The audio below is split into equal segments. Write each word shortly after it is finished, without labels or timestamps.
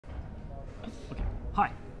Hi,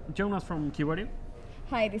 Jonas from Keywordio.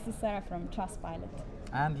 Hi, this is Sarah from Trustpilot.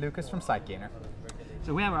 And Lucas from SiteGainer.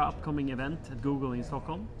 So we have our upcoming event at Google in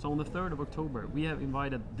Stockholm. So on the 3rd of October, we have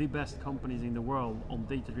invited the best companies in the world on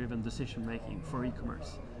data-driven decision making for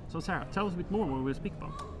e-commerce. So Sarah, tell us a bit more what we'll speak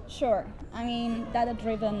about. Sure, I mean,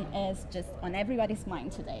 data-driven is just on everybody's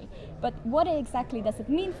mind today. But what exactly does it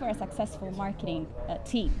mean for a successful marketing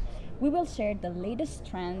team? We will share the latest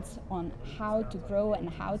trends on how to grow and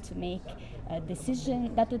how to make a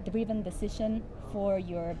data-driven decision for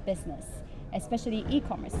your business, especially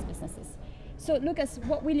e-commerce businesses. So Lucas,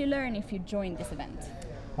 what will you learn if you join this event?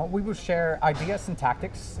 Well, we will share ideas and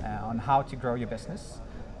tactics on how to grow your business.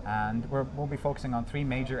 And we'll be focusing on 3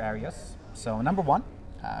 major areas. So number 1,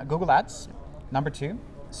 Google Ads. Number 2,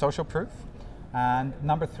 social proof. And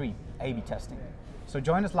number 3, A/B testing. So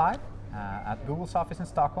join us live at Google's office in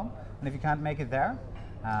Stockholm. And if you can't make it there,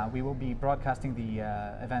 we will be broadcasting the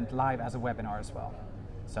event live as a webinar as well.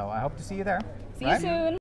 So I hope to see you there. See you soon.